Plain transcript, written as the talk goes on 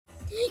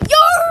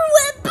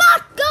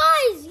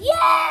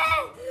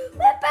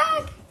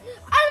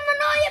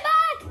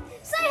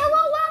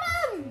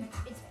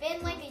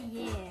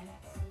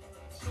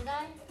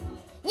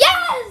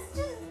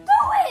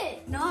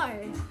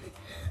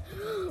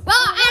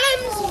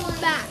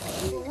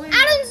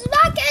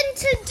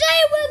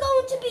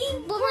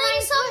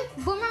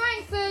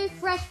Boomerang Fu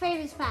Fresh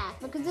Favors Pack,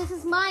 because this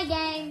is my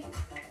game.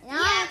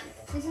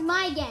 This is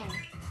my game.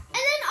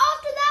 And then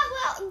after that,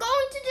 we're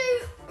going to do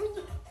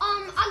a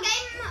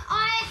game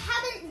I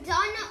haven't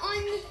done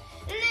on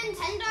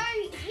Nintendo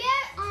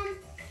yet.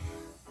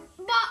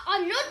 But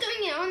I'm not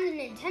doing it on the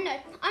Nintendo.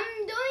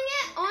 I'm doing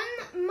it on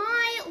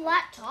my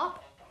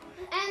laptop,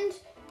 and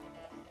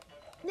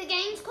the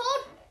game's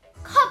called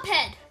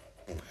Cuphead.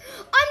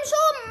 I'm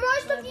sure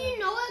most of you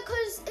know it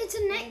because it's a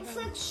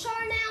Netflix show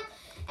now,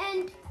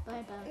 and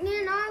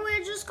you know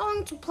we're just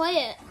going to play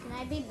it. Can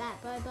I be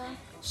back, Bobo?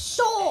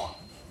 Sure.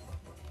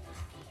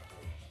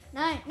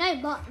 No,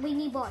 we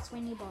need bots. Oh,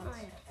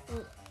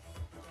 yeah.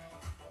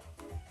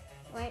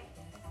 Wait.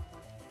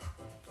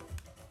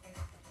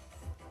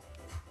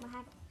 What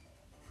happened?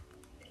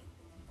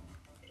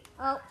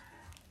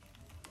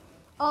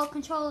 Oh,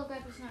 controller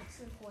grip is not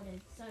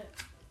supported, so.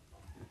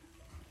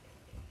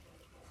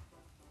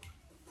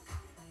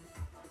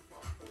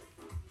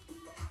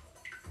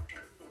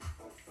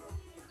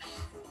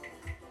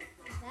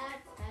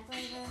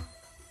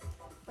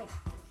 Wait.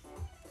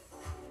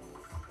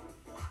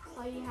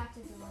 Oh, you have to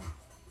do it.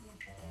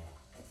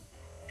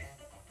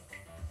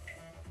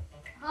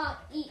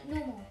 Eat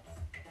normal.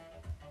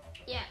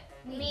 Yeah,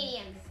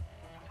 medium.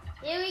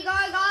 Here we go,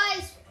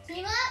 guys.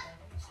 Team up.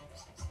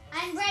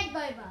 I'm red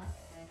Boba.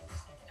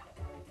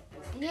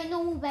 And you're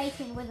normal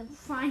bacon with a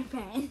frying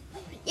pan.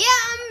 Yeah,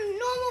 I'm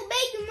normal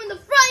bacon with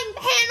a frying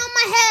pan on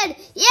my head.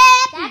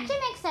 Yeah. That actually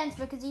makes sense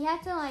because you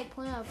have to like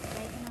put a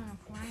bacon on a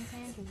frying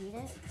pan to heat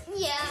it.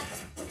 Yeah,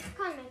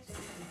 kind of makes sense.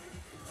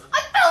 I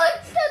fell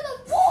into the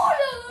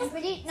water.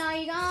 No,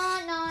 you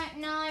can't.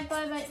 No,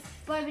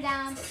 Boba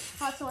down.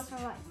 Hot sauce for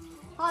what?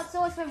 Hot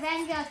sauce for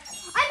Ranger. I'm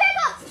back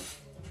up.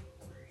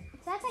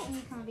 That's like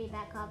you can't be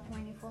back up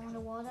when you fall in the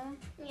water.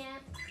 Yeah,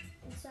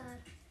 it's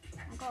sad.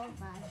 I got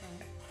revive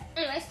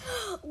though. Anyways,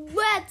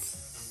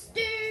 let's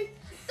do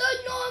the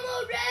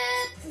normal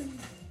rep.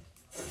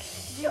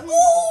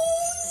 Oh,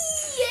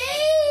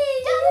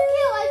 yay! Double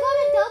kill! I got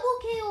a double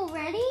kill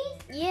already?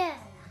 Yeah.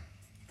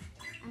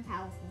 I'm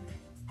powerful.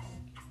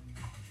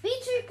 Me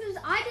too, because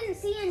I didn't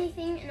see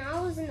anything and I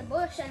was in the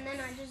bush and then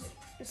I just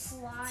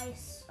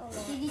sliced a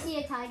lot. Did you see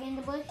a tiger in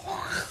the bush?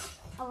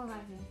 I'll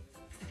revive you.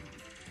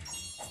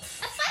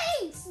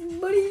 Thanks,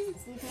 buddy. Do you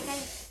think I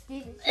do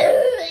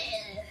this?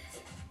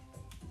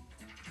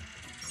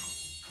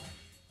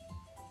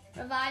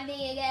 Revive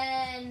me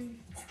again.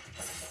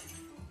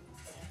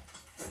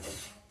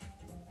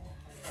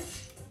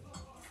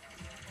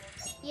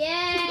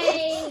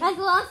 Yay! That's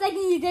the last second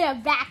you did a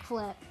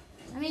backflip.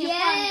 I mean,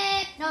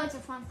 yeah. No, it's a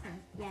front flip.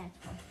 Yeah, it's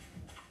fun.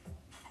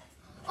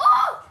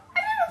 Oh! I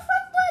did a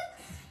front flip!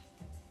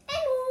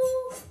 And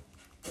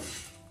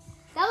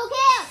double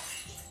kill!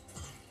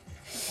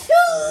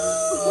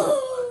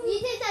 You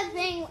did that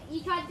thing. You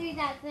tried to do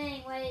that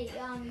thing where you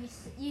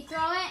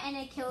throw it and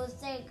it kills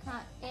it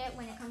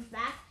when it comes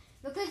back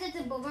because it's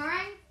a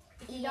boomerang.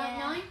 If you don't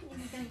know.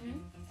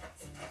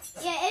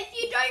 Yeah, if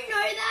you don't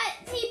know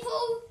that,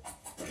 people.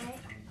 Okay.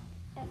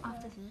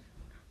 After this.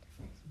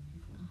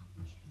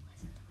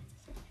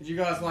 Would you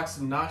guys like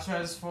some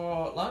nachos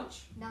for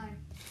lunch? No.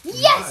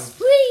 Yes,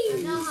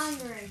 please. I'm not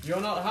hungry.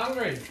 You're not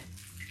hungry?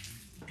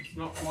 It's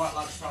not quite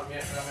lunchtime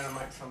yet, but I'm going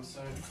to make some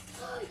soon.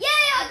 Yeah,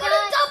 I got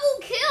a double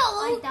kill.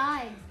 I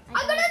died. I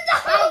got a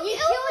double You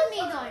kill. killed me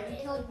though. You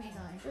killed me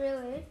though.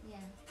 Really?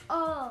 Yeah.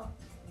 Oh,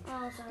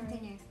 sorry.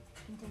 Continue.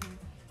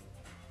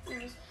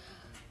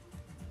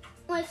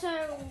 Wait, so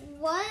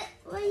what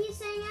were you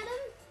saying,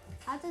 Adam?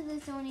 After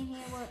this, do you want to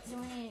hear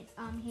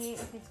hear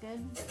if it's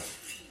good?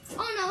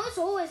 Oh no, it's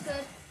always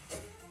good.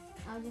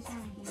 I just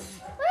want to hear it.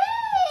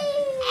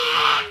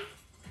 Whee!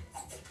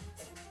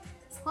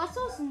 Hot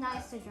sauce is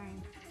nice to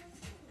drink.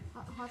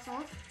 Hot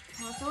sauce?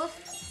 Hot sauce?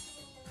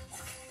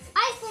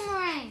 Ice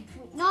boomerang!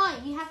 No,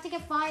 you have to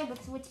get fire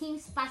because we're Team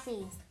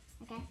Spicy.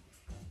 Okay?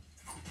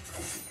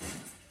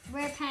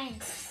 Rare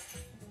paint.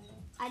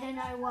 I don't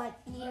know what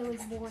year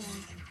was born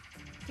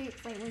in.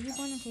 Wait, were you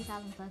born in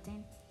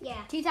 2013?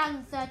 Yeah.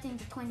 2013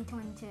 to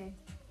 2022.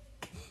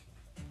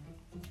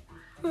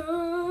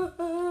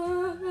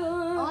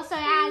 Also,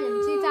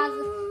 Adam,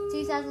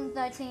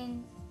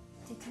 2013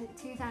 to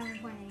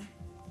 2020.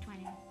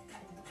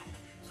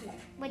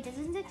 Wait,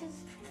 doesn't it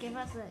just give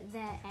us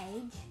their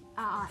age?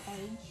 Our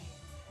age?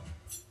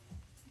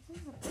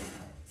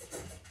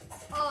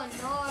 Oh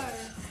no.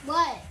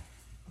 What?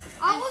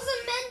 I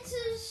wasn't meant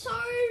to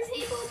show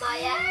people my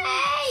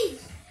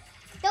age.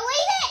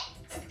 Delete it!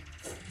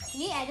 Can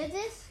you edit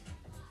this?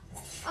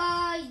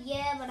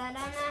 Yeah, but I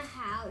don't know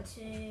how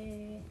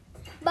to.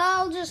 But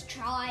I'll just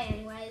try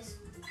anyways.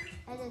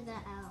 Edit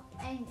that out.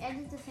 And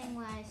edit the thing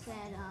where I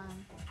said,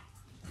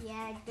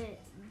 yeah, I just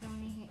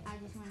want to hear.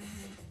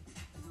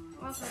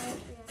 Okay.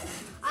 Yeah.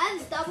 I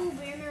have double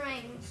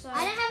boomerang, so.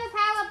 I don't have a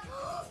power up.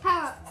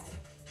 Power up.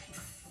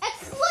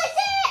 Exploit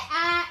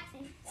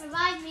it!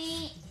 Revive me.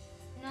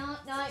 No.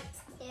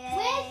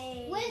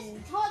 Yay. Where's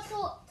Hot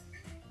Sauce?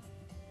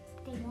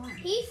 They won.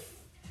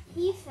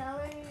 He fell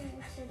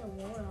into the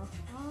water.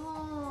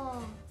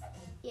 Oh.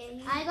 Yeah,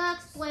 Okay. I got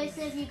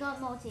explosive, you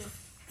got multi.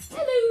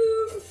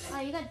 Hello. Oh,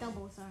 you got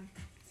double, sorry.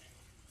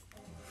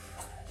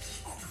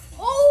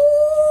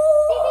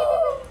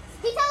 Oh.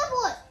 He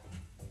teleport!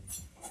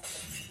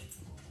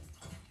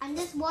 I'm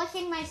just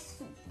washing my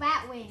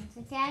bat wings,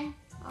 okay?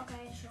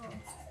 Okay, sure.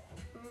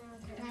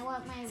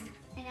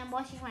 And I'm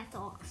washing my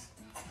socks.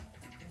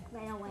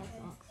 I don't wear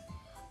socks.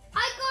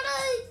 I got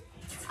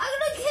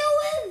a kill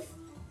with.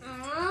 I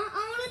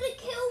wanted to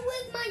kill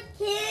with my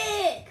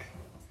kick.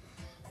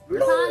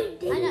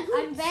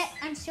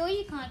 I'm sure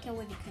you can't kill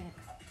with your kick.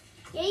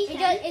 Yeah, you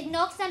can. It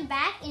knocks them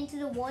back into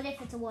the water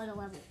if it's a water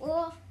level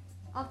or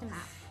off the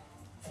map.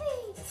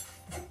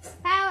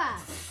 Power!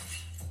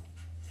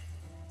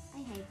 I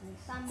hate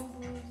this.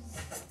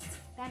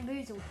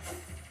 Bamboozle.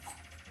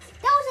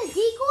 That was a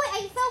decoy! I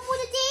fell for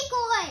the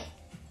decoy!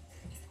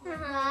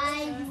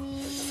 Revive me.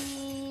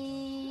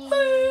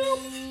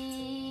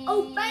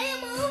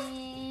 Obama!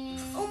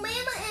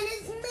 Obama and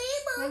his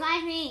mama!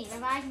 Revive me.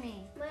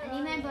 I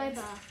need my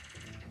boba.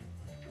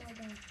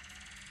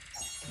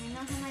 I know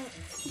how my...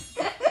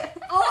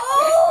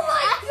 Oh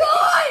my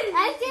god!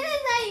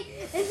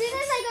 As soon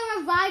as I got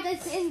revived,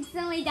 it's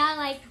instantly down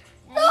like...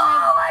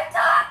 Oh my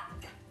god!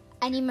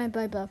 I need my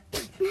boba.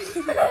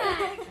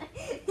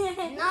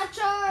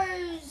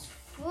 Nachos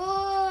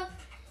for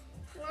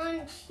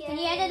lunch. Can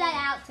you edit that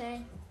out too?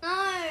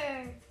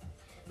 No.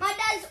 My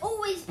dad's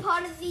always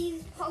part of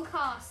these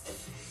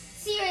podcasts.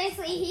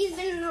 Seriously, he's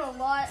been in a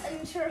lot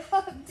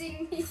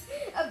interrupting me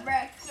at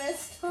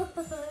breakfast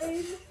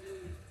time.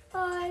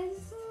 I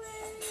swear.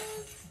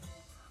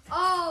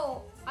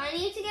 Oh, I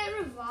need to get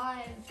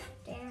revived.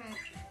 Damn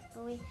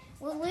it.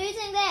 We're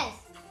losing this.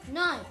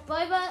 No,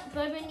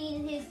 Boba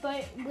needed his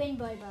win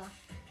Boba.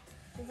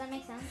 Does that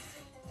make sense?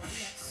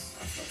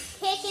 Yes.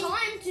 Kicking.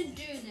 Time to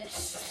do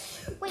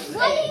this. Wait,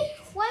 why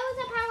was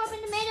the power up in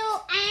the middle?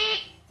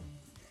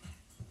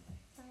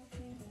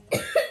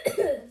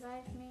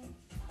 Revive me.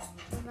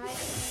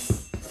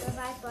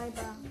 Revive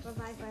Boba.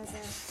 Revive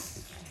Boba.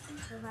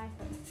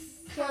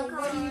 Chili,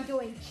 what are you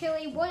doing?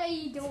 Chili, what are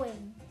you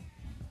doing?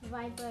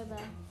 Revive Boba.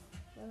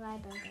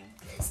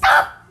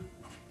 Stop!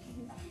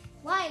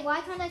 Why?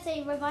 Why can't I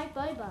say revive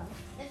Boba?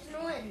 It's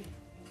annoying.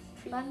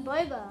 Revive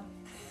Boba.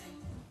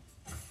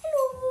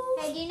 Hello.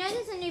 Hey, do you know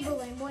there's a new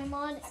Balloon Boy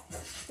mod?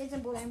 There's a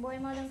Balloon Boy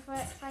mod in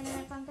Friday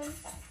Night Funkin'?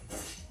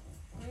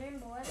 Balloon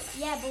Boy.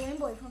 Yeah, Balloon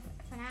Boy for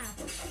now.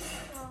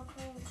 Oh,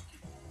 cool.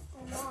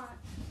 Or not.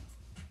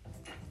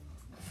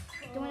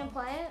 Do you want to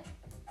play it?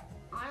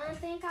 I don't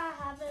think I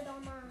have it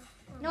on my...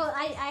 No,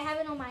 I have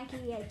it on my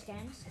KVH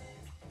games.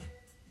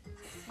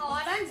 Oh,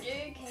 I don't do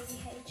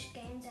KVH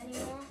games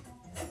anymore.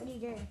 What do you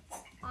do?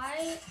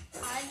 I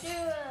do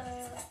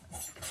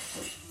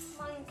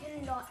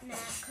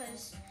Funkin.net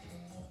because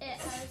it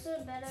has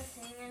a better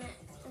thing and it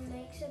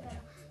makes it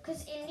better.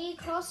 Because Indie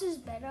Cross is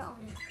better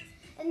on it.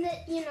 And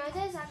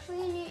there's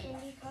actually a new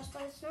Indie Cross,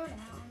 but it's not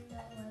out on the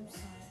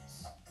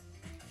websites.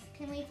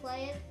 Can we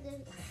play it? Can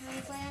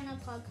we play on a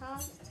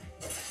podcast?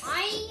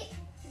 I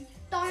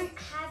don't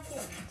have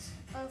it.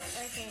 Oh,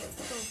 okay,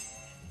 cool.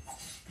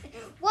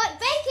 What?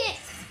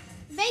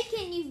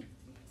 Bacon,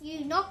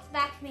 you knocked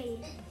back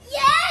me.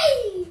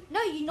 Yay!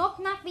 No, you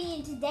knocked back me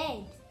into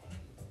dead.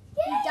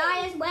 Yay! You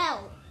die as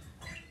well.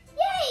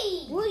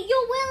 Yay! Well,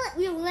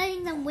 we're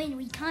letting them win.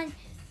 We can't,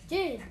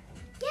 dude.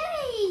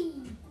 Yay!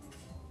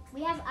 I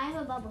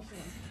have a bubble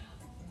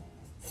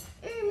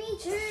shield. Ooh, me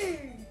too.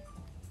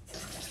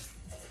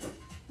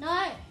 No.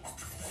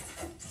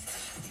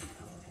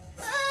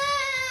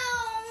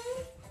 Ow!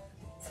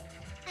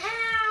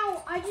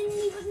 Ow! I didn't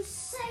even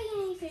say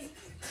anything.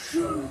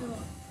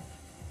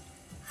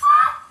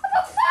 Ah! I'm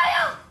on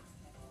fire!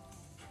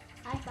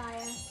 I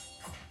fire.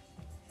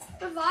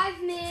 Revive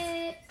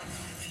me.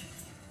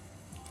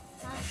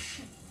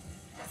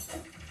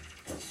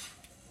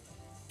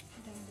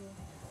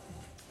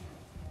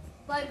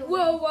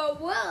 Whoa, whoa,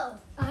 whoa. Ow!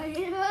 Ow!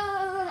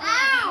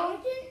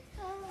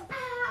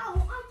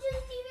 I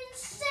didn't even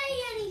say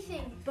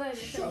anything.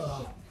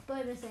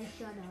 Boba says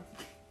shut up.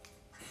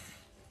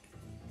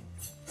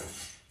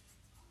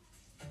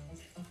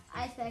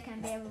 Iceberg can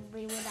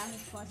barely without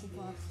his flossy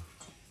floss.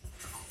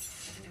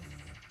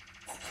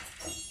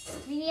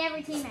 We need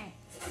every teammate.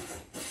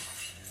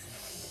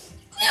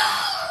 No!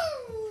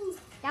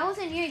 That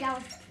wasn't you, that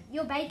was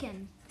your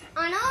bacon.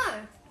 I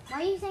know.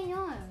 Why you say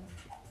no?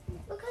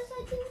 Because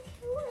I didn't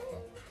kill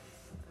him.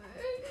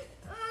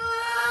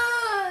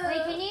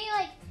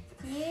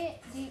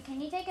 Wait, can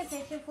you take a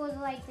picture for the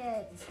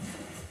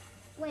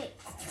wait.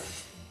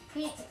 Do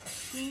you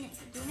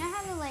know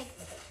how to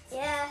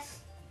Yes.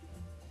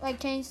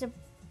 change the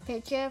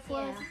picture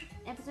for Yeah.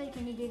 episode?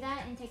 Can you do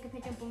that and take a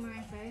picture of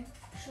Boomerang phone?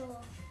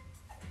 Sure.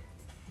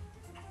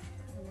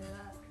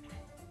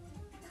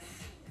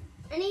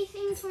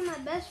 Anything for my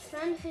best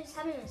friend who's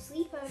having a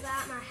sleepover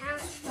at my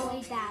house.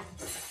 Delete that.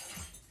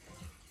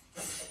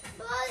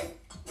 But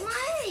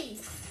why?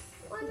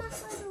 Why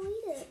must I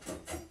delete it?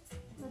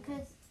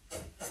 Because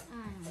I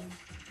don't know.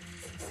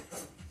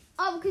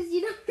 Oh, because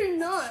you don't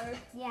know.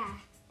 Yeah,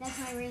 that's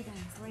my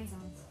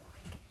reasons.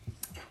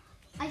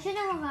 I should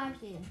have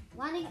revived you.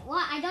 What?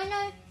 I don't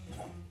know.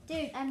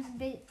 Dude, I'm a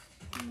bit...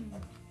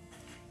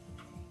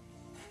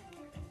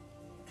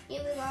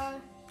 Here we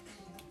go.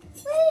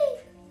 Whee!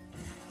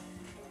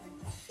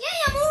 Yeah,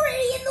 I'm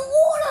already in the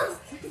water.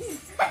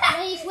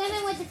 Are you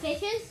swimming with the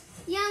fishes?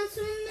 Yeah, I'm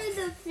swimming with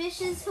the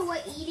fishes who are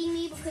eating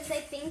me because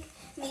they think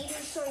meat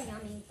is so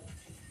yummy.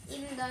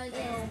 Even though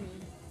they're all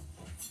meat.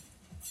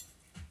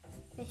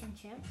 Fish and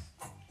chips?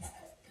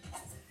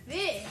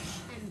 Fish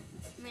and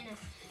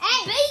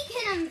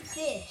bacon and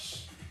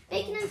fish.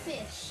 Bacon and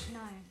fish.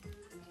 No.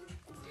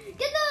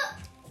 Get the...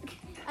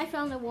 I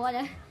fell in the water.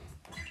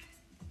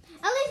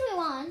 At least we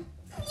won.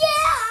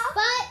 Yeah!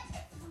 But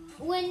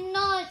we're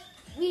not...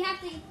 We have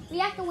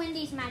to win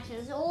these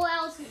matches, or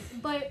else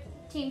both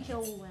Team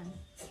Chill will win.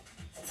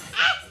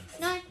 Ah!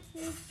 No. Hey,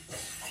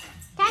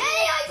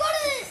 I got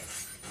it!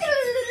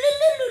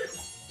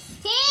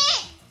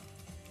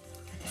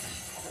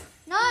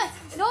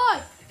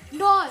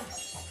 No.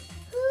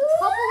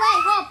 Hop away,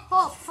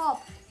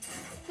 hop.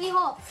 We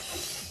hop.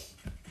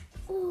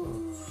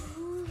 Ooh.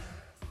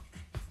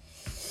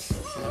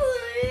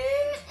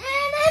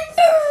 And I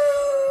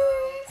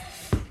boom!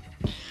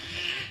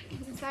 You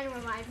try to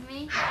revive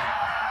me.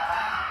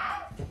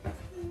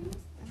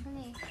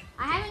 I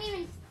haven't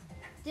even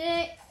did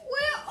it.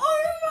 We're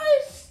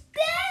almost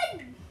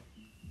dead!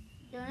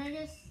 Don't I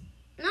just...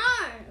 No,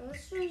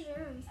 let's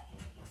resume.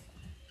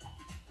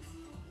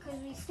 Because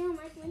we still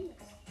might win this.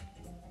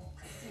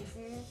 Are you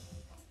serious?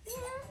 Yeah,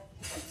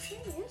 I'm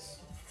serious.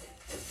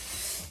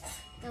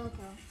 Double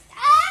kill.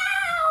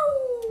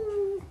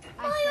 Ow!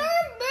 I My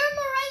own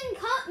boomerang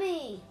cut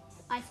me.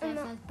 I said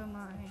that's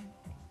boomerang.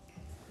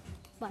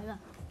 Bye.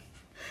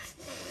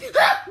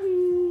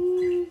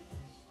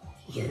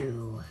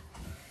 You.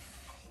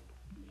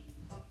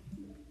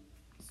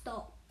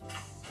 Stop.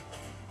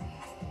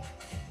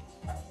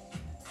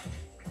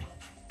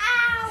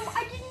 Ow!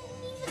 I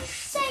didn't even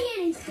say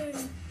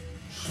anything.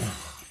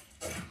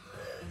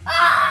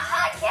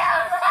 Ah! I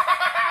killed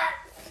them!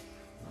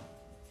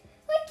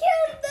 I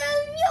killed them!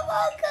 You're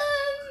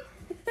welcome!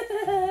 I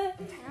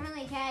don't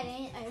really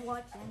care. I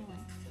watched anyway.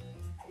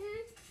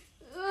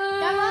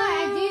 Don't worry, I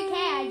do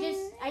care.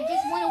 I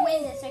just want to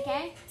win this,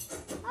 okay?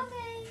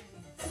 Okay.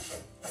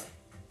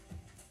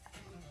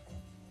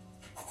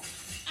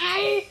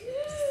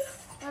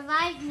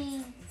 Revive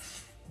me.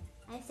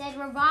 I said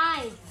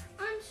revive.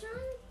 I'm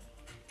trying.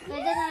 But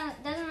it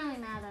doesn't really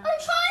matter. I'm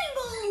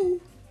triangle!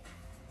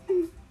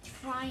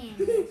 Trying.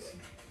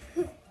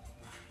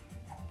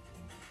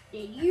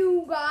 Did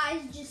you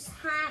guys just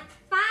high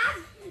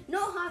five?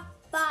 No high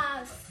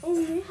five,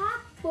 only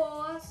high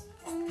fours.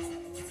 No,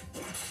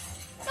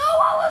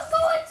 I was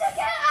going to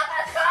get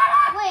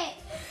avocado! Wait.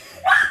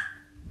 Ah!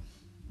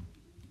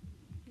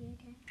 You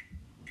okay?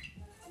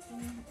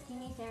 Do you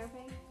need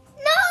therapy?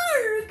 No,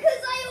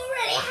 because I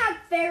already have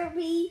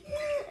therapy.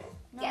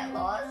 Get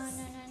lost.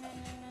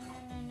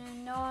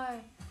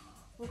 No.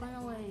 We're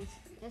gonna lose.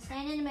 Just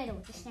stand in the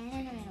middle. Stand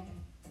in the middle.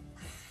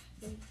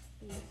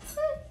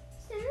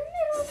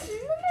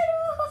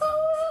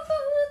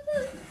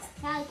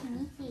 How can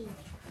you see?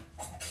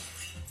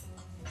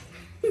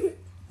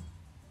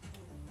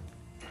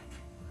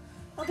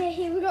 Okay,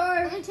 here we go.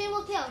 Only 2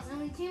 more kills.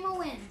 Only 2 more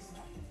wins.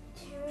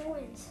 2 more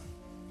wins.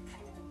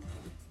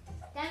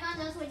 That means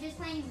us we're just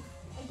playing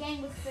a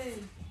game with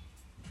food.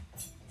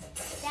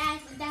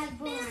 That's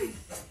boring.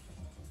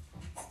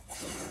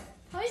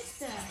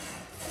 Poster.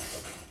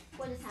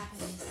 What is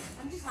happening?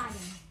 I'm just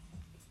hiding.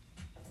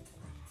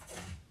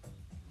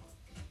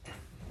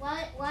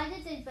 Why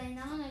did the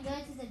banana go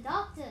to the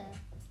doctor?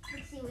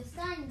 Because he was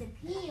starting to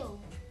peel.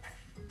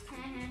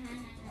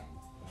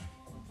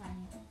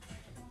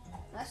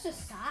 That's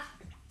just sad.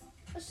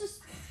 That's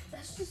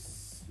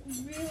just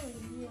really,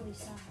 really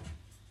sad.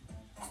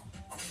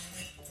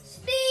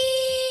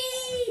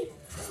 Speed!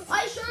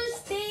 I show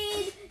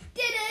speed!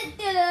 Did it!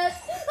 I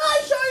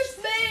show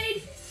speed!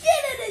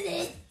 Did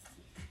it!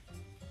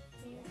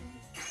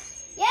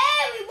 Yeah,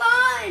 we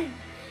won!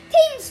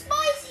 Team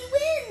Spicy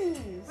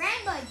wins!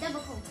 Rainbow,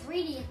 double kill,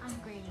 greedy and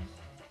ungreedy.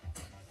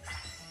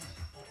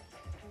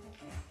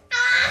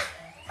 Ah!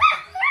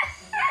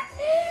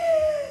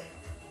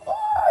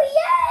 Oh,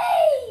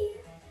 yay!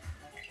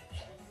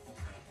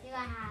 You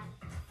got hat.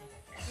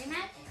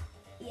 Rematch?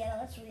 Yeah,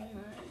 let's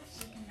rematch.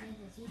 You can do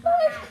this. You got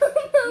hat.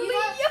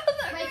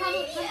 Wait, come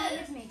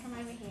over to me. Come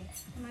over here.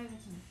 Come over to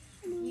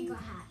me. You got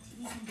hat.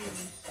 You can do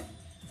this.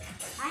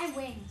 I have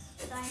wings,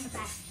 so I'm the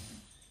best.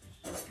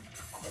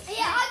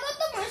 Yeah, I got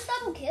the most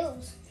double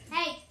kills.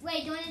 Hey, wait,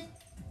 do you want to...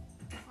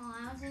 Oh,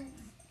 I was in...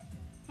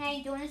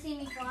 Hey, do you want to see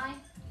me fly?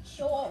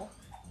 Sure.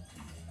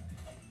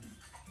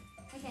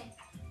 Okay.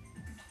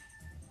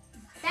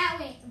 Bat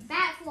wing,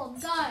 bat form,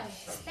 go!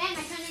 Bam,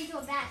 I turned into a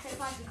bat so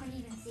fast you couldn't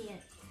even see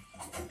it.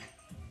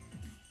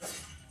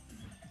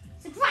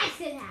 Surprise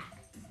attack!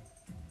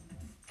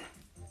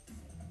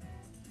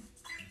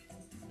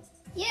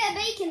 Yeah,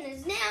 Bacon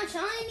is now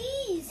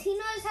Chinese. He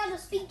knows how to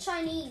speak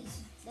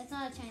Chinese. That's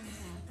not a Chinese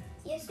hat.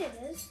 Yes, it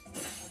is.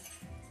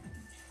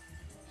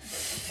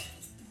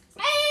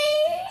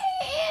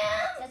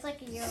 That's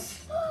like a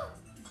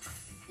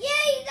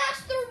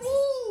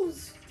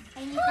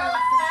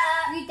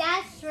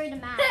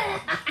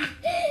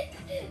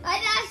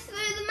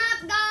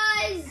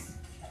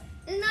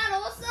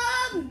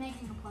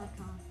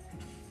podcast.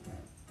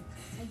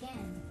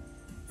 Again.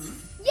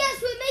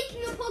 Yes, we're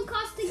making a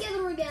podcast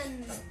together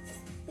again.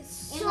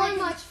 It's so like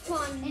much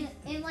fun.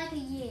 In like a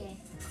year.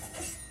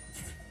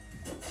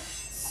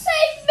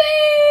 Save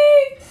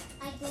me!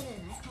 I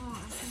didn't. I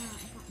can't.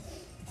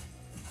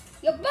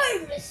 Your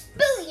bone is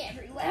spilling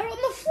everywhere on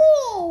the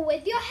floor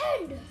with your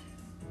head.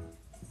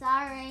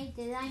 Sorry,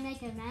 did I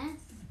make a mess?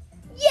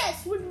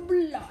 Yes, with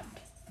blood.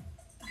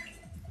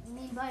 You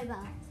mean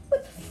Boba?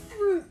 With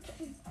fruit.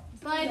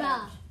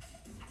 Boba.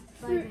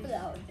 Fruit Boba.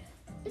 blood.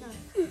 No.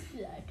 Fruit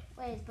blood.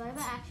 Wait, is Boba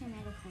actually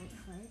made of fruit?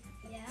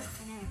 Yeah.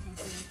 I never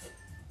tasted it.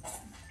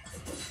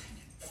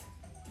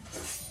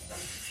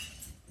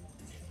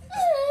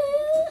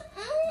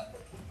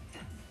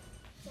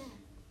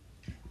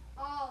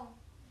 Oh.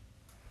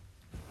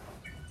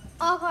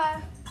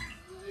 Okay.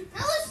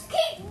 Now let's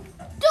keep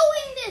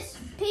doing this,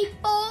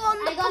 people,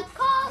 on the I got-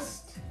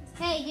 podcast.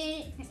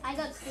 Hey, I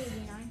got Steve,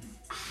 you know.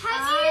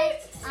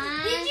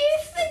 Did you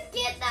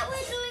forget that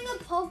we're doing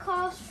a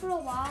podcast for a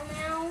while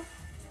now?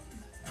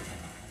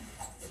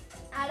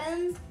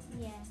 Adam?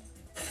 Yeah.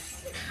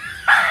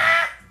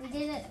 We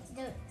did it.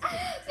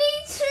 Me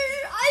too.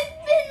 I've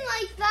been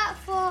like that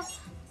for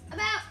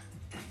about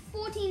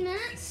 14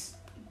 minutes.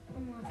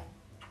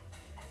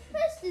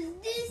 Let's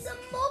just do some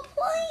more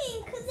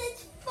playing because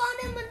it's fun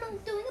and we're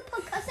not doing a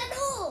podcast at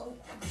all.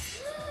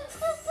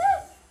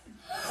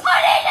 I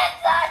needed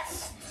that!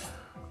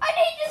 I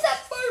needed that,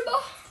 Boba!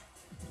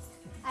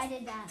 I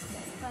did that.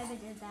 Boba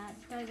did that.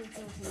 Boba's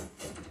guilty.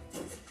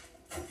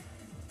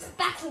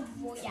 Battle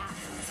Royale.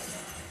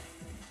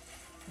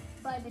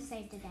 Boba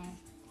saved the day.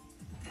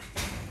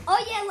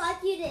 Oh yeah,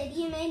 like you did.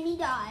 You made me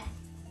die.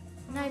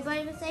 No,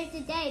 Boba saved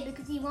the day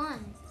because he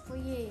won for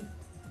you.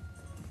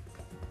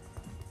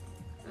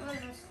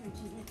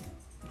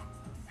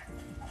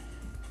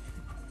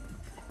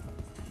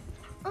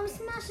 I'm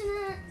smashing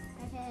it.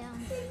 Okay,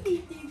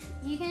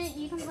 you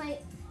can play.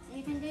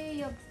 You can do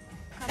your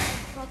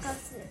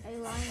podcast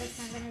alone, but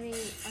I'm gonna be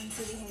on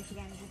TVH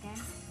games,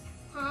 okay?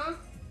 Huh?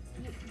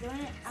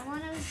 I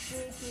want to do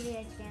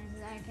TVH games. Is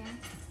that okay?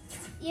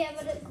 Yeah,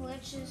 but it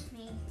glitches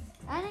me.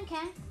 I don't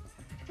care.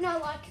 No,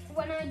 like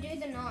when I do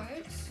the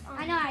notes.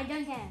 I know. I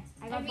don't care.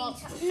 I got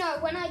box. No,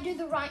 when I do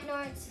the right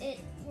notes, it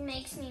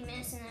makes me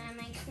miss and it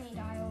makes me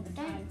die all the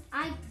time.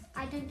 I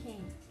don't care.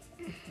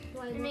 Do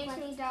I It look makes like?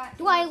 me die.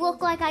 Do I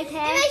look like I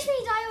care? It makes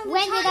me die all the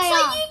When time. did I So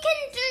ask? you can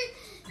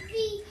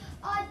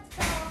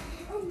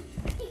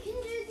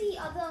do the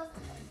other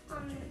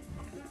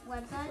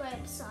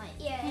website.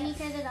 Yeah. Can you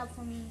set it up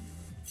for me?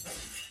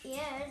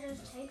 Yeah, it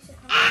just takes a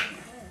couple of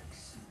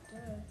clicks.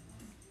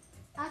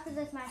 After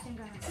this match, I'm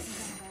gonna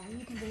go.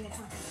 You can do your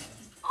podcast.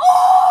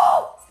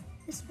 Oh!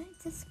 This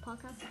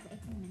podcast is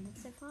 18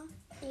 minutes so far.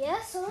 Yeah,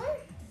 so?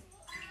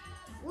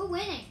 We're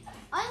winning.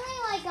 Only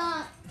like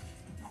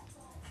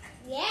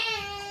Yeah.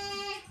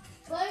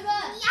 Boba.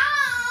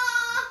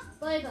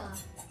 Yeah. Boba.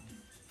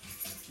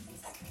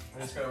 I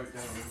just gotta wait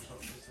down the room shop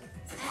for a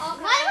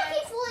second. Why do I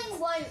keep pulling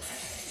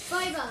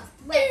Boba?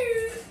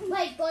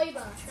 Wait,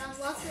 Boba. I'm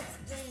luckiest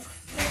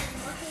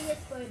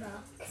Boba.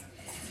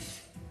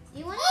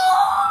 You want?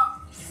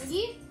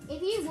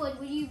 If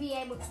you be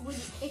able?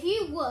 If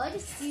you would,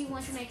 do you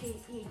want to make a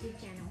YouTube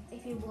channel?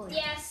 If you would.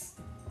 Yes.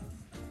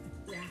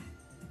 Yeah.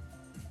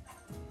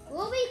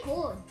 We'll be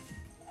cool.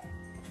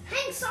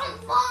 Thanks on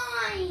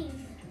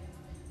fine.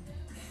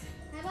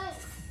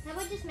 How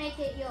about just make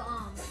it your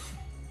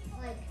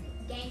like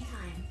game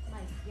time,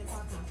 like your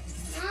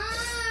podcast. No.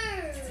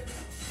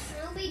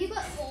 It'll be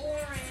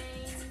boring.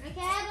 Okay,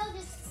 how about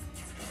just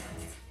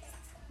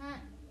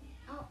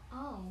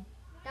oh,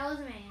 that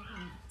wasn't me.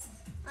 Okay.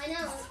 I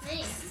know, it's me.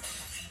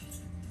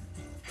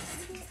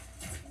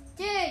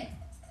 Dude,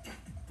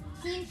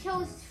 Team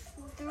Chill's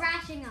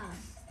thrashing us.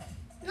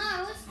 No,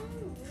 it was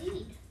from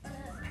lead.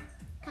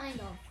 Kind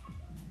of.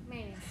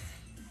 Maybe.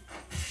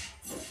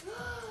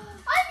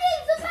 I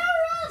need the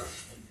power up!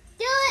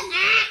 Do it!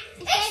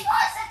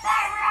 Explosive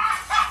power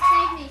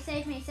up!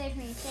 Save me.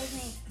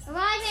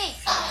 Revive me!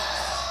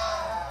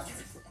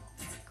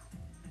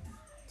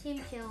 Team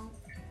Chill.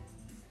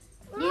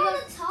 We're on a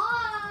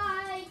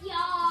tie,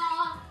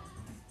 yeah.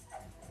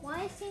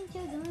 Why is Team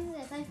Chill doing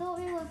this? I thought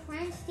we were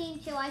friends, Team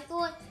Chill. I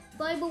thought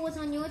Boba was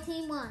on your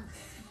team once.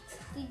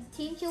 Did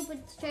Team Chill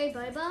betray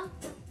Boba?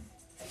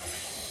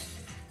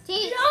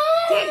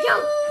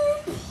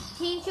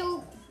 Team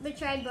Chill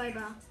betrayed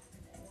Boba.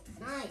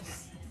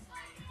 Nice.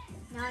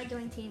 Now I'm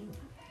doing Team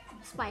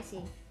Spicy.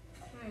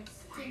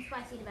 Nice. Team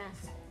Spicy the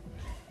best.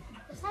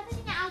 What's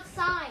happening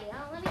outside?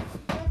 Let me...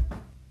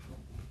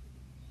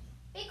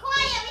 Be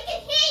quiet, we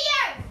can hear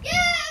you!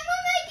 Yeah,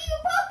 we're making a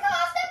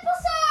podcast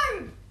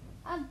episode!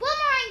 A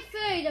boomerang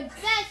food, the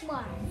best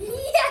one.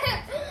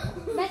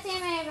 Yeah! Best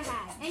game I ever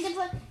had. And the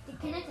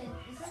Connected.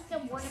 This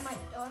is one of my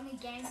only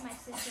games my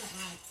sister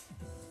likes.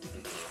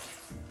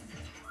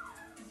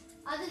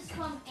 Others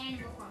call them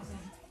Animal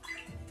Crossing.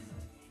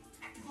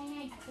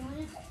 Hey,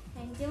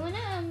 do you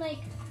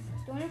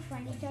wanna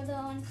friend each other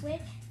on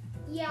Switch?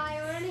 Yeah, I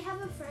already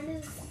have a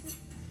friend.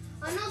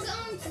 I'm not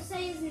going to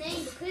say his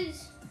name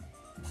because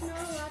It's not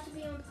allowed to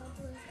be on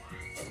public.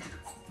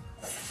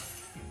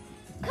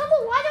 Come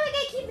on, why do I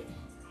get keep...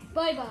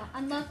 Boba,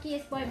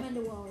 unluckiest Boba in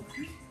the world.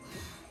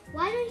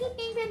 Why do I keep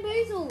getting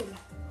bamboozled?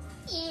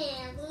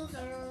 Yeah,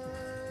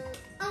 loser.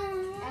 I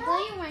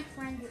thought you were my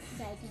friend,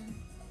 Bacon.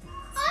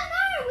 I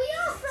know, we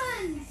are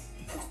friends.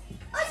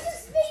 I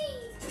just mean.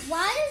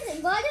 Why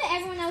do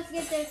everyone else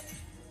get the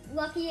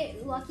lucky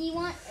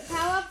one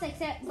power-ups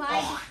except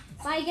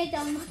I get the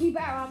unlucky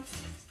power-ups?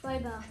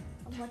 Boba,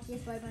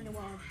 unluckiest Boba in the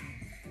world.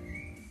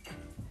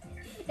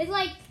 It's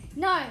like,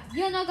 no,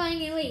 you're not going in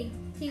the lead.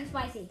 Team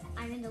Spicy,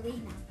 I'm in the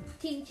lead now.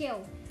 Team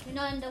Chill, you're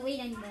not in the lead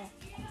anymore.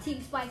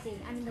 Team Spicy,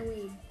 I'm in the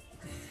lead.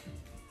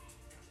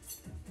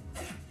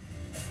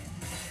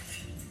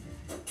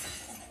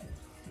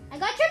 I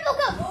got triple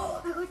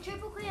kill! I got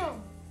triple kill!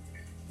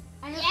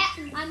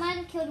 I might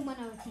have killed one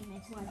of our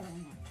teammates while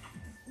doing that.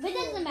 But it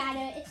doesn't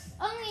matter, it's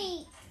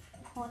only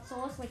hot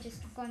sauce, which is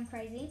going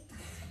crazy.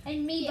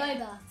 And me,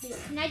 Boba.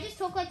 Can I just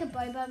talk like a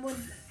Boba would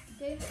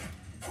do? Yeah,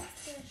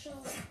 sure.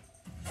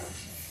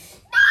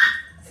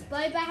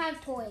 Boba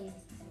have toys.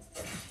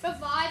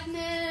 Revive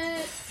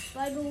me.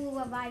 Boba will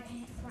revive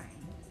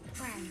friend.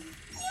 I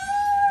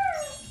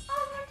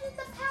wanted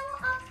the power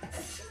up.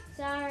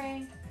 Sorry.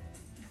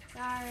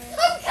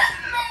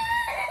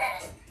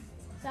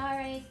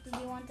 Sorry. Did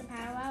you want the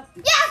power up?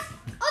 Yes!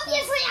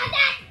 Obviously I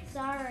did!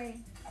 Sorry.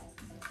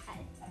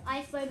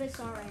 Ice Boba,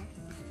 sorry.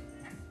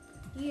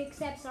 Do you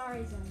accept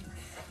sorries then?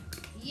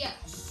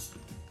 Yes.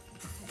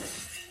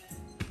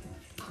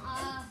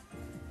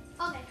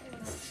 Okay.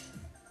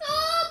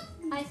 Nope!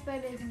 Ice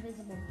Boba is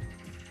invisible.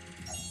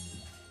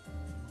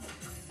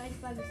 Ice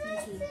Boba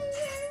sneaky.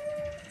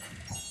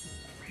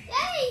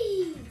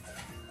 Yay!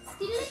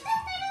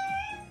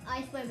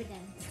 Ice Boba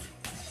then.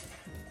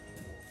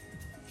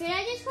 Should I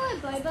just call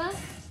it Boba?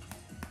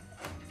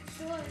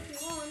 Sure, if you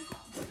want.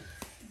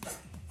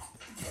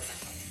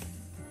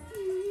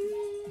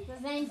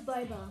 Revenge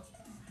Boba.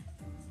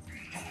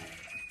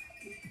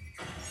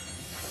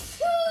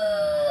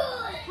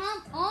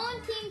 Come on,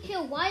 Team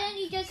Chill. Why don't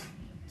you just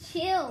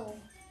chill?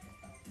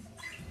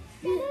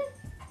 Dude,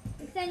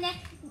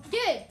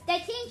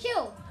 that Team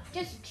Chill.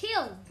 Just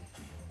chill.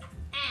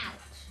 Out.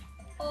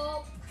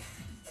 Oh.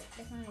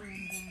 That's not even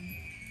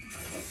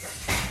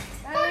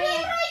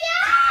Victory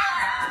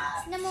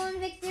done. Number one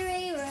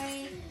victory,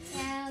 right?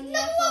 Now you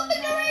have Number one to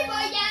victory win.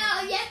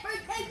 royale! Yes,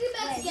 first thank you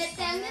about to get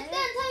them. And then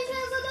take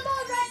hands on the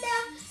ball right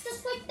now.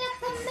 Just like that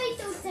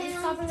tomato It's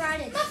sound.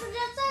 copyrighted. Muffin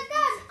just got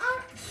done.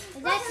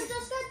 Is Muffin that,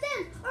 just got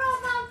done. Or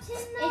about 10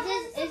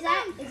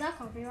 is that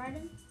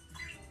copyrighted?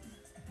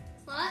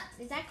 What?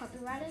 Is that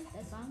copyrighted?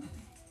 That song?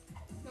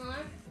 No.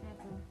 Okay.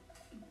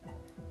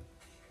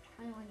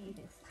 I don't want to use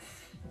this.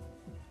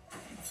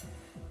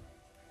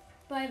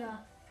 Boba.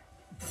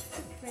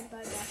 Red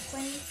Boba.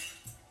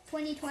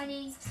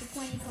 2020 to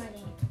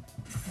 2020.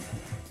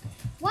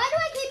 Why do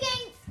I keep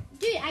getting...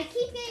 Dude, I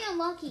keep getting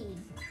unlucky.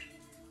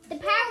 The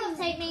power-ups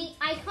hate me.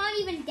 I can't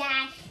even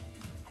dash.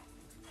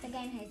 The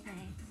game hates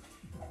me.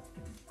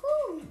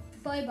 Whew.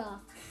 Boba.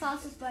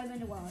 Fastest Boba in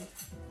the world.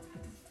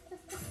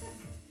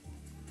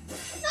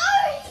 No,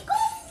 he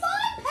got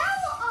my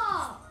power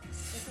up.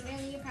 Is it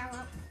really your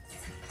power-up?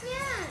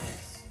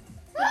 Yes.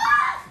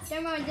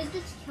 Don't worry, they're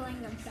just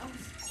killing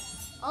themselves.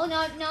 Oh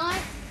no, no.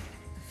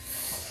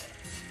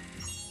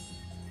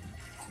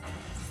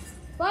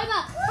 Boba!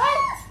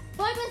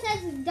 Boba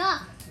says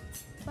duck.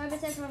 Boba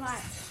says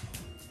revive.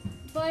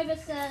 Boba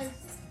says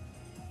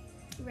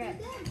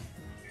rip.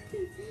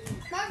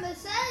 Boba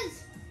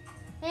says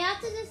Hey,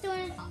 after this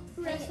doing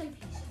rest in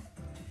peace.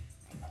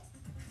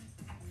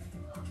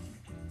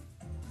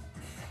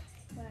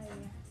 Where are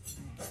you?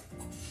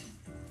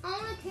 I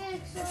want a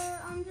cake, sir.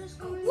 I'm just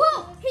going.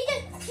 Whoa! He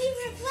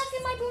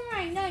reflected my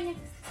boomerang. No.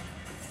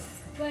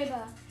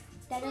 Boba.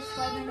 That is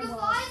Boba in the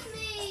world. Revive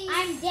me.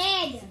 I'm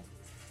dead.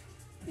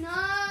 No.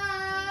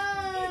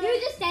 You were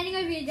just standing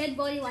over your dead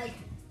body like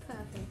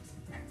perfect.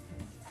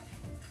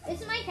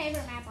 This is my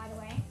favorite map, by the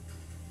way.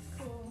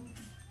 Cool.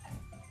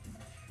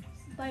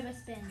 Boba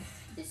spin.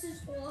 This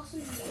is awesome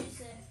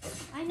music.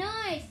 I know,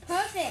 it's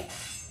perfect.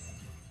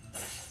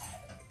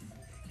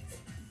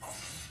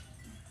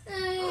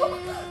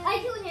 I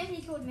killed him,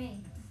 he killed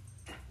me.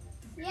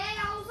 Yeah,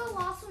 I was the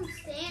last one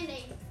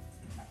standing.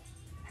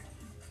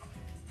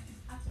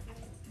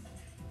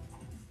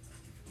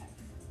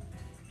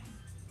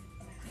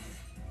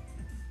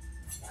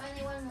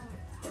 Only one more.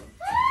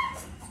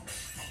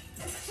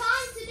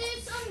 Time to do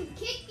some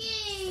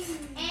kicking.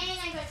 And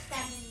I got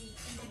stabbed in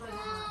the body.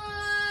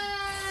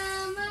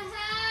 My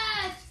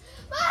hat!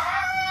 My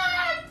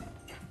hat!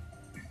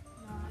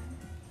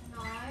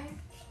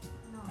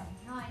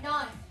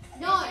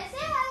 No.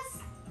 Yes.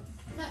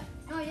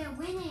 No, you're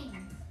winning.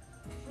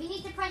 We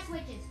need to press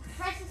switches.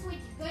 Press the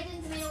switches. Go to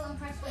the middle and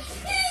press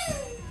switches.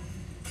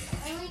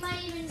 And we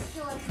might even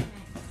kill our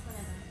teammates.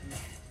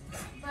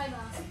 Whatever.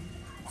 Bye-bye.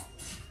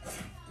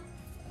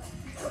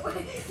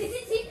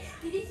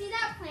 Did you see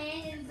that plan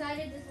inside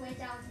of the switch?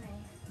 That was me.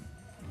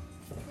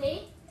 See?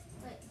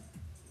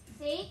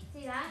 Wait.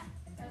 See that?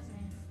 That was me.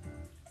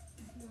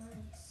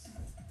 Nice.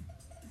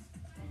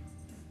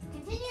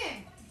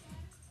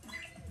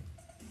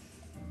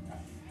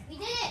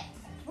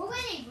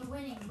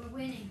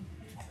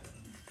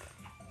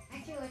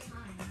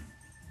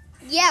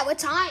 Yeah, we're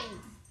tying.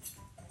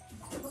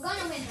 We're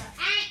gonna win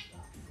though.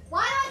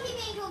 Why do I keep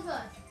getting killed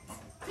first?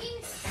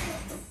 Team.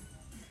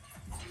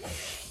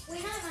 We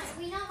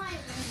not might win.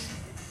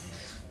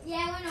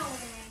 Yeah, we're not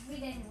winning. We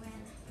didn't win.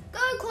 Go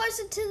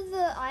closer to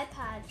the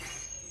iPad,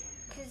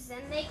 because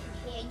then they can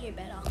hear you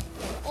better.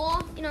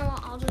 Or, you know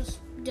what, I'll just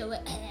do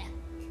it here.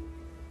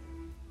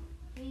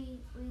 We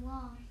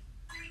lost.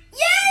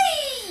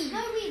 Yay!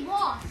 No, we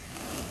lost.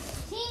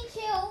 Team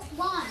Chill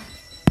won.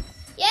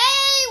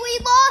 Yay, we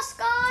lost,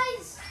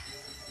 guys!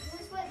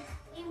 That's what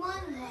he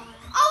won.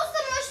 I was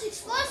the most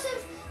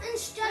explosive and We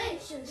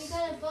strategious.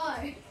 got a bow.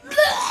 Put it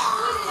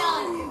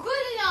on. Put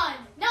it on.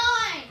 9.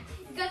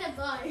 You got a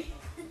bow.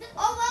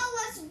 Oh, well,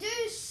 let's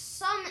do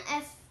some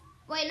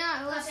Wait,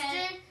 no, let's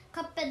Cuphead. do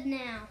Cuphead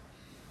now.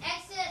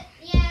 Exit.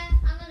 Yeah,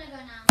 I'm gonna go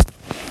now.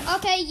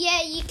 Okay,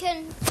 yeah, you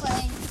can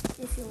play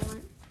if you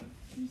want.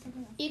 You set it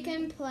up. You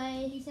can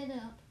play. You set it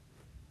up.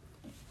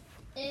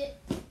 It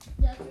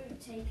doesn't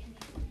take anything.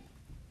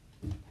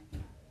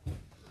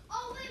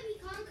 Oh wait, we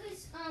can't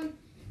because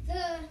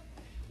the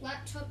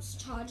laptop's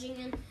charging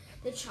and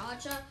the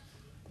charger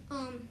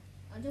I'll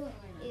do it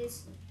later.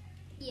 is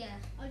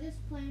I'll just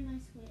play my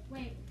Switch.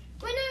 Wait.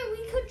 Wait, no, we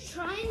could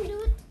try and do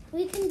it.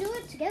 We can do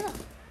it together.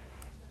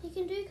 You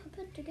can do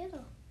Cuphead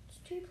together. It's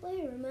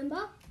 2-player,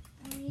 remember? Oh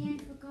yeah, I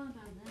forgot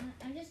about that.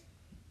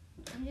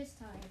 I'm just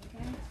tired.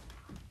 Okay.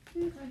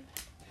 Okay.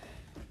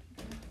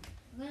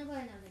 I'm gonna play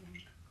another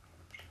game.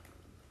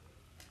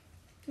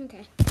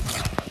 Okay.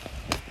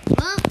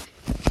 Well,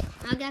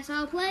 I guess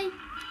I'll play.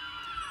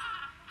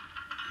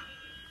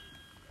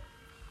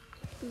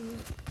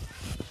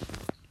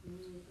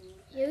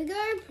 Here we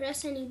go.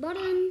 Press any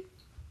button.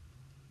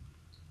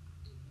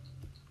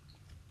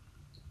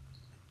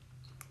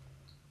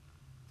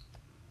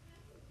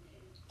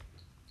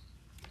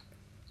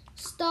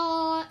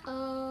 Start.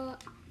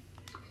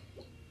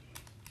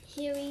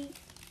 Here we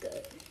go.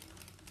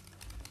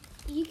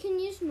 You can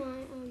use my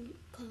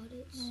card.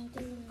 It's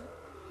okay.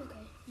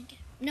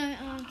 No,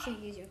 I should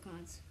use your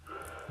cards.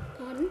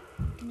 Pardon?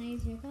 Can I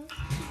use your cards?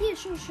 Yeah,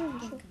 sure.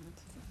 Cards.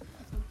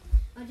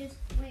 I'll just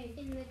wait.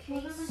 In the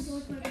What about my case.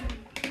 sword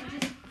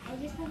Pokemon? I'll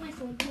just put my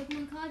sword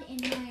Pokemon card in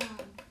my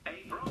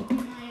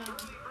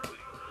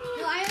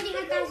No, I already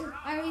have Bowser.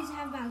 I already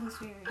have Bowser's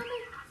Fury.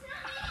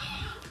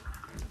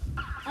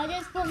 I'll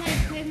just put my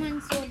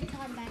Pokemon sword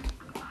card back.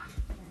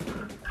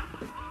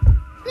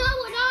 No,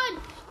 we're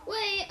done.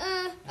 Wait,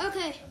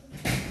 okay.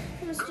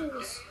 Let's do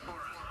this.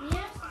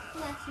 Yes,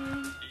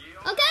 Splatoon.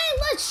 Okay,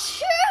 let's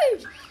shoot!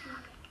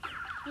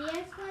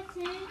 Yes,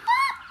 Splatoon.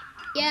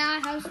 Yeah,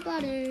 I have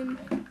Splatoon.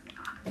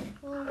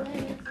 Well, where is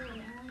it? I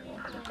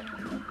want to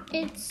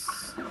play. It's,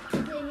 Is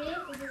it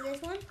here? Is it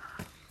this one?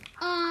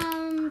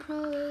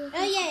 probably. Oh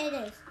yeah, it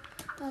is.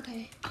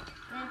 Okay, Can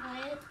I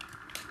play it?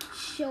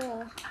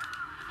 sure.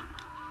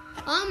 I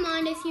don't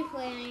mind if you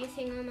play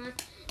anything on my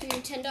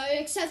Nintendo,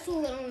 except for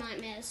Little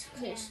Nightmares,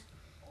 because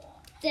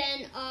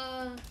then,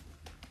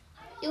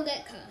 you'll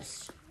get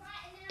cursed.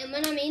 And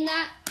when I mean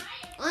that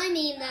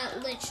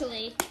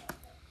literally.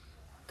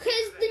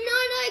 Because the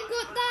night I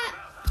got that,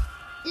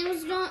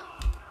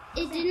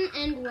 it didn't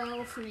end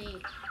well for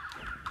me.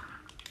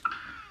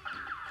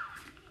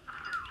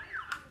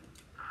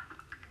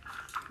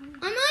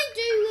 I might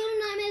do Little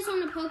Nightmares on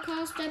the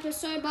podcast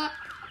episode, but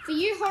for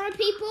you horror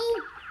people,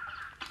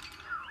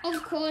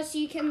 of course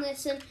you can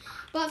listen.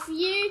 But for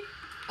you,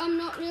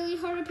 not really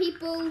horror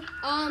people,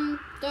 don't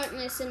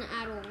listen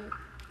at all.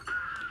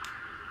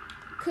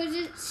 Because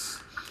it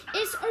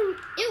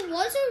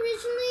was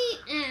originally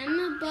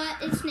M, but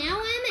it's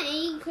now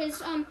MA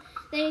because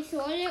they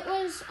thought it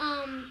was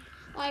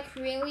like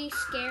really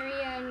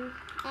scary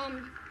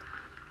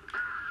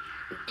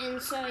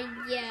and so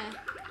yeah.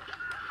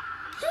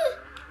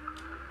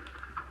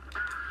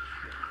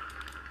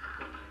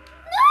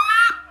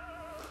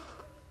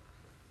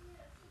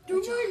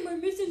 Don't mind my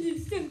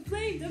misunderstood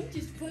flames. I'm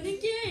just playing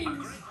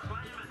games.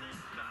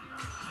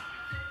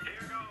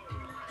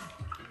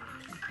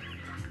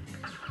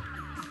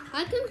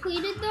 I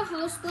completed the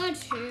whole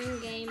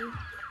Splatoon game.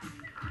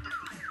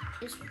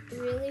 It's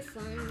really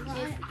fun.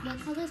 What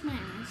color is my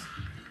eyes?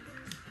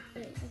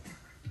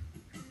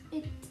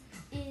 It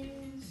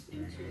is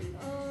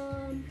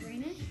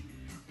Greenish.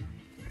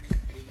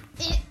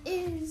 it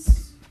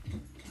is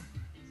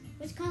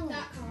Which color?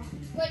 that color.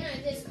 Wait,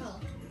 no, this color.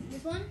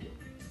 This one?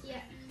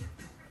 Yeah.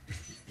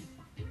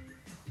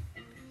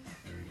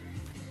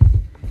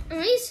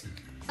 Nice.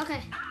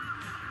 Okay.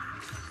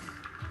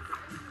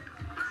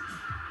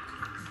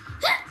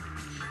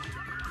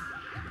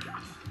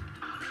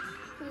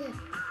 Okay.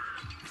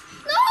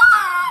 No!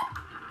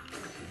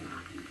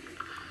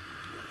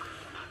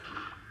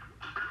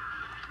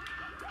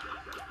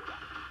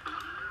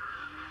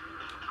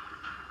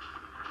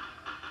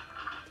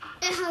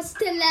 It has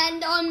to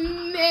land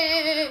on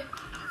me.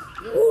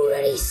 You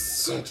already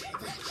said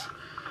that.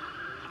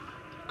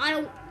 I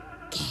don't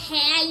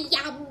care,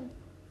 you.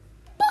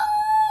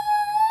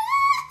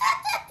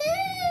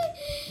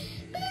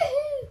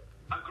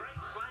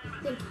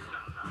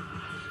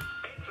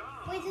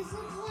 Wait, this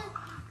looks like.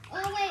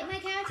 Oh wait, my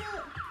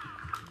character.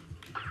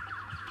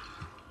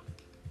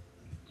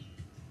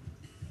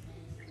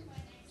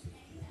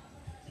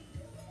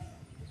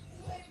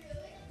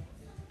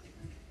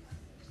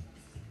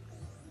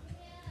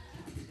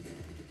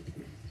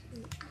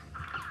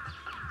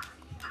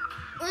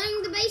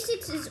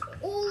 Blitz is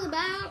all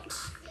about.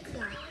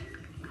 Yeah.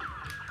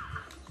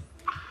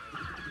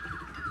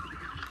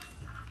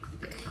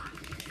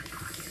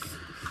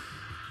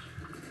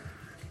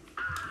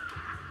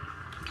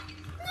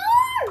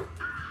 No!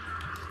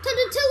 Time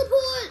to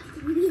teleport!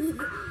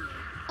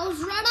 I was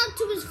right up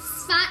to his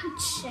fat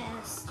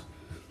chest.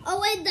 Oh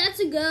wait, that's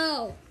a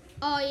girl.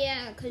 Oh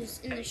yeah, because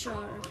in the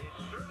shower.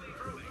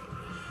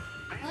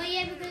 Oh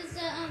yeah, because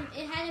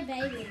it had a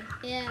baby.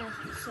 Yeah,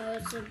 so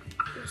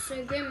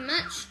so Grim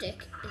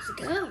Matchstick is a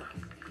girl.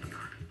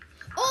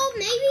 Oh,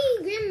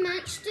 maybe Grim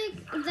Matchstick,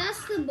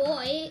 that's the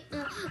boy.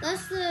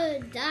 That's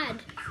the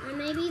dad. Or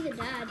maybe the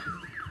dad.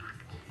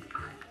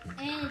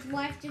 And his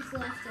wife just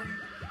left him.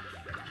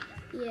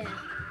 Yeah,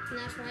 and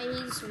that's why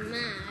he's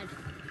mad.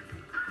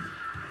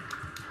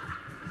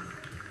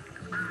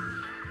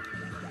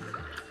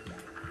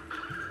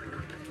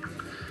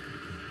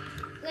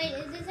 Wait,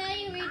 is this how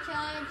you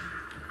recharge?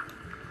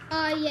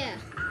 Yeah.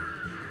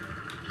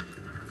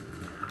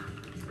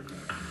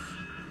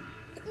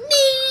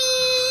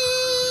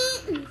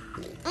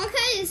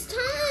 Okay, it's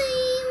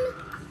time.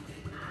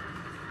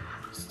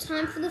 It's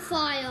time for the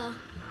fire.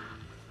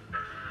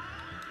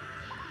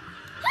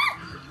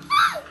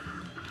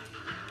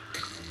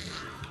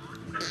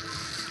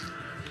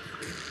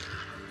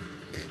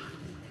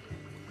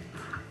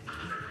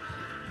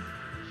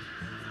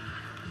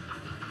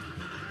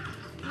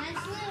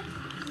 Nice lift.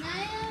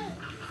 Naya.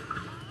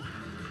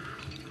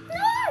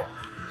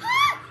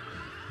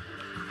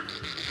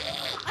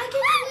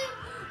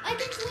 I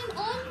can swim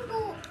on the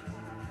boat.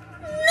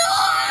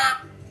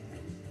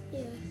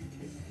 Yeah.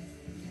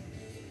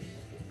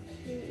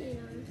 You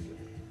know.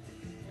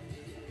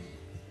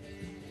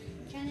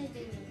 I'm trying to do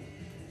it.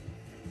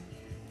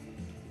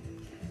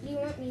 You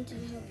want me to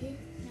help you?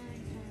 No,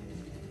 I'm trying.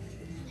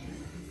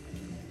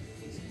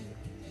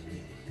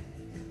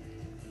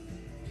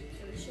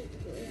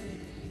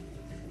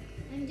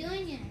 I'm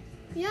doing it.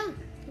 Yeah.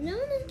 No.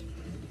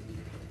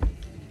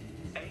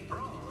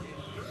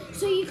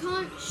 So you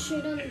can't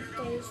shoot on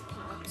those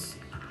parts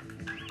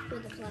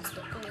with the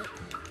plastic on it.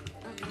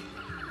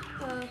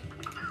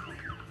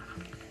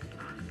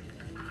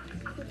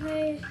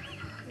 Okay.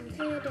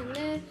 Okay, done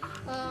there.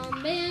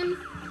 Bam.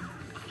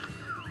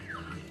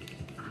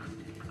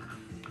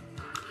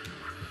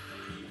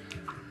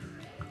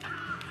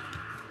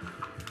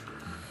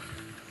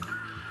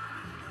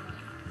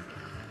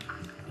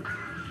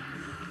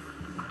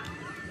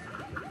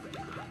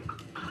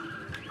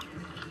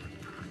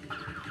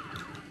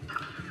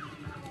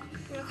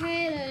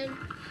 Okay then.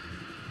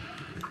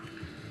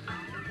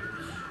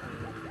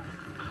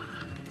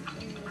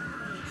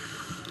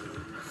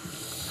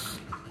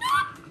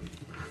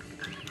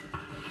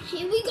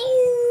 Here we go.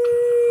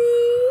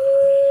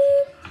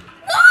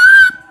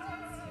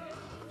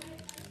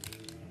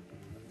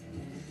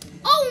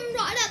 Oh, I'm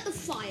right at the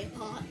fire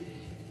part.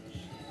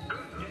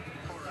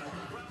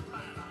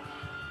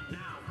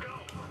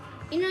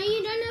 You know,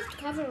 you don't have to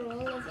cover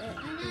all of it. I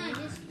know, I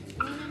just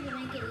wanted to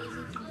make it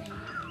easy for me.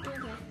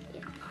 Okay,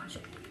 yeah,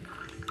 sure.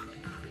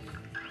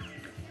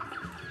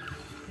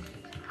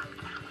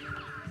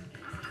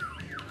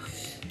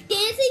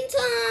 Dancing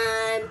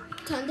time!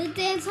 Time to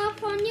dance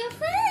up on your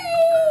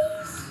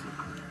face!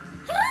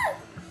 Ah!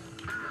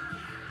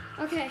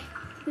 Okay.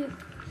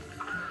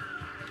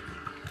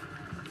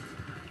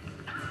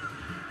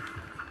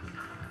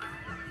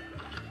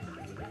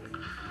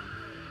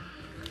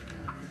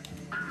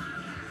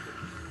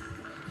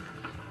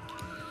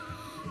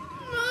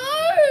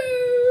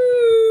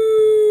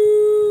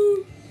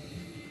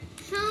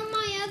 How am I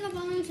ever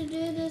going to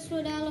do this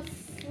without a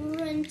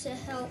friend to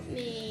help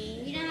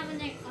me? You don't have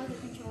an other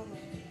controller.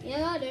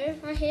 Yeah, I do.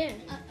 Right here.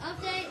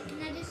 Update,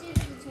 can I just use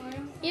the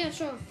tutorial? Yeah,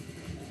 sure.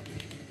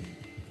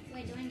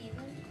 Wait, do I need it?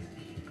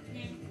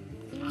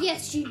 Nah.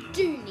 Yes, you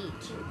do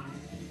need to.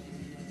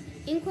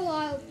 Inkwell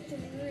Isle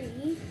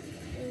 3.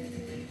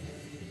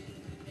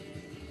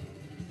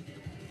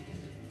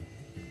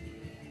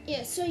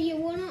 Yeah, so you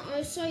want to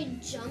also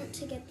jump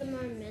to get the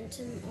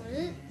momentum on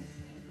it.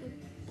 Like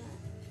that.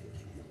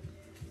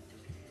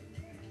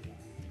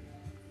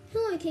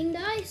 Hello, King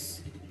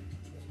Dice.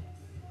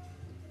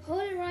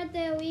 Hold it right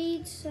there,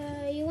 Weeds.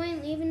 You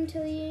won't leave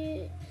until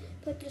you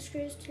put the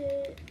screws to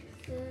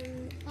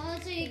the... Oh,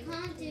 so you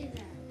can't do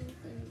that.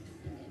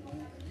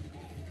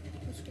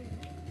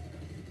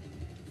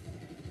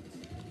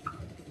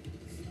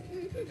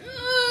 Do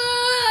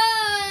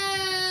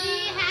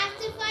you have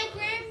to fight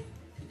Grim?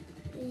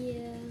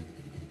 Yeah.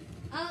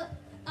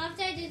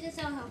 After I do this,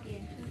 I'll help you.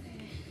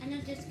 Okay. I'm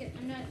not just good.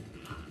 I'm not.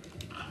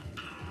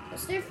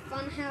 Let's do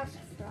Funhouse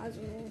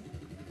Frazzle.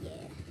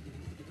 Yeah.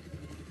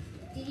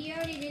 Did you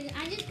already do this?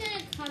 I'm just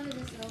gonna cover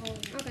this all.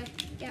 Okay.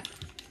 Yeah.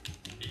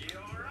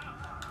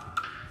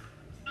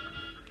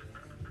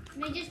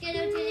 Can I just get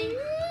out to him?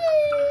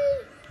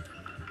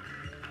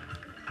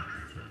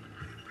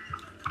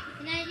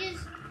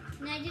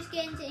 Can I just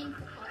get into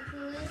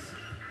Inkopolis?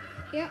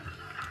 Yeah.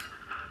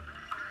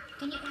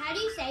 How do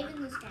you save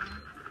in this game?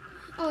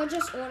 Oh,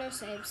 just auto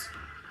saves.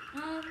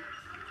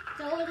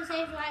 So auto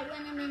save right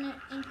when I'm in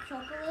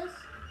Inkopolis?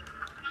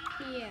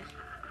 Yeah.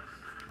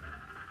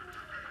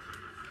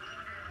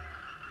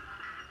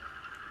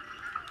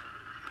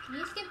 Can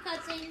you skip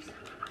cutscenes?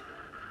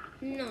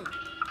 No.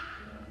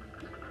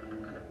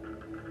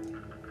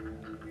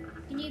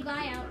 Can you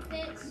buy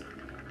outfits?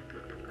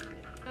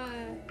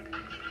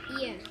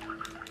 Yeah.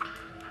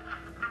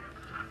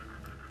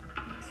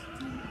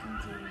 Can you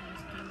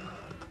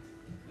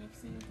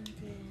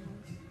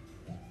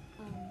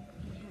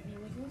help me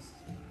with this?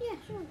 Yeah,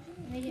 sure.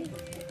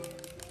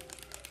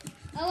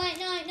 Oh wait,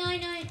 no.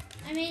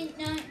 I mean,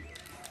 no.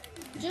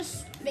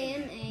 Just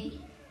spam A.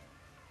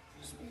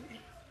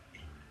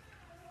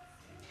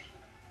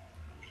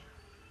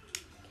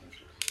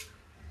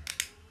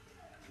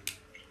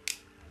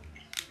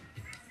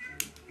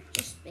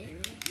 Just spam A.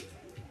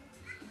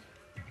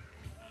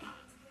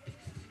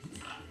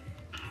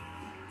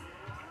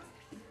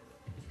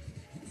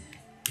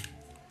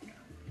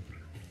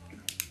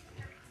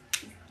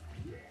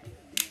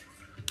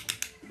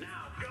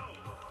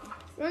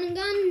 Run and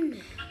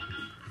gun.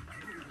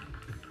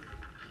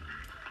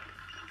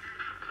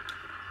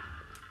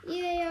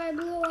 Yay, I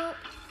blew up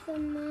the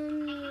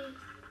money.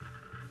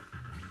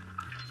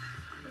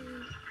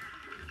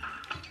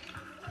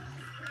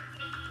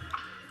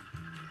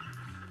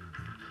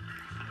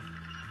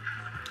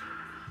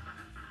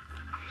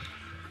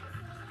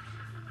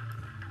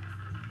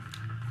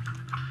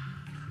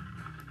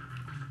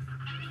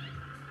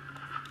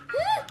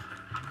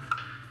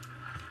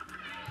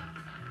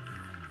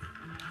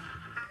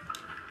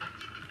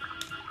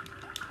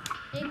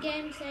 In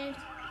game saved.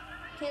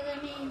 Okay,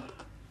 let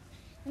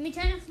me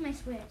turn off my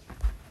Switch.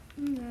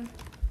 Okay.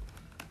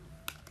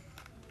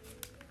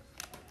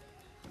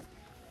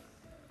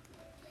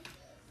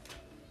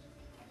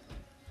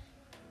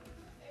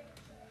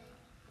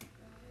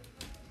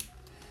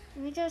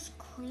 Let me just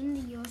clean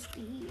the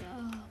USB.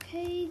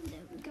 Okay,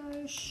 there we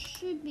go.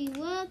 Should be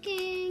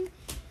working.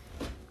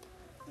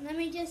 Let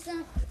me just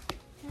turn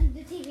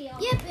the TV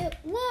off. Yep, it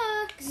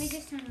works. Let me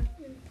just turn off.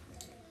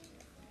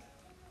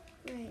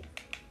 Wait.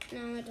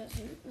 No, it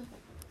doesn't.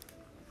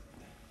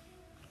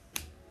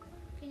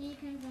 Can you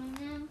confirm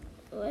now?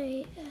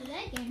 Wait. Is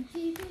that game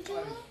to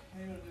control? How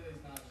you gonna do these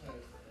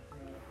nachos?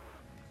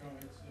 We're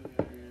going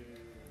to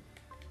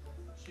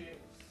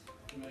chips,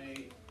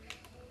 meat,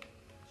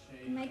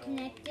 cheese. Am I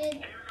connected?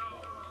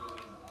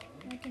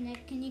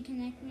 Can you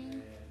connect me?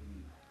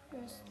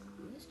 Press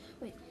this.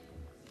 Wait.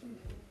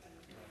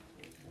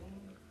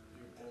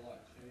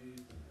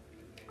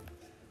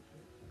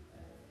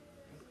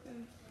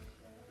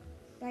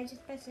 Do I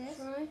just press this?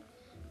 Try.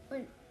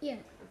 Wait. Yeah.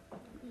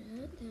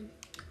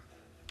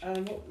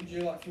 Then. What would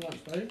you like for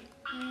lunch, babe?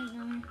 I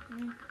don't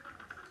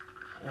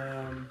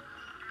know.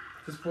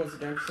 Just pause the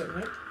game for a second,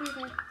 mate.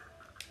 Okay.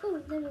 Oh,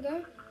 there we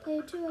go.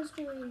 Player 2 has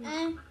joined.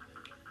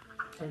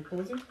 Can we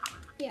pause it?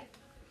 Yeah.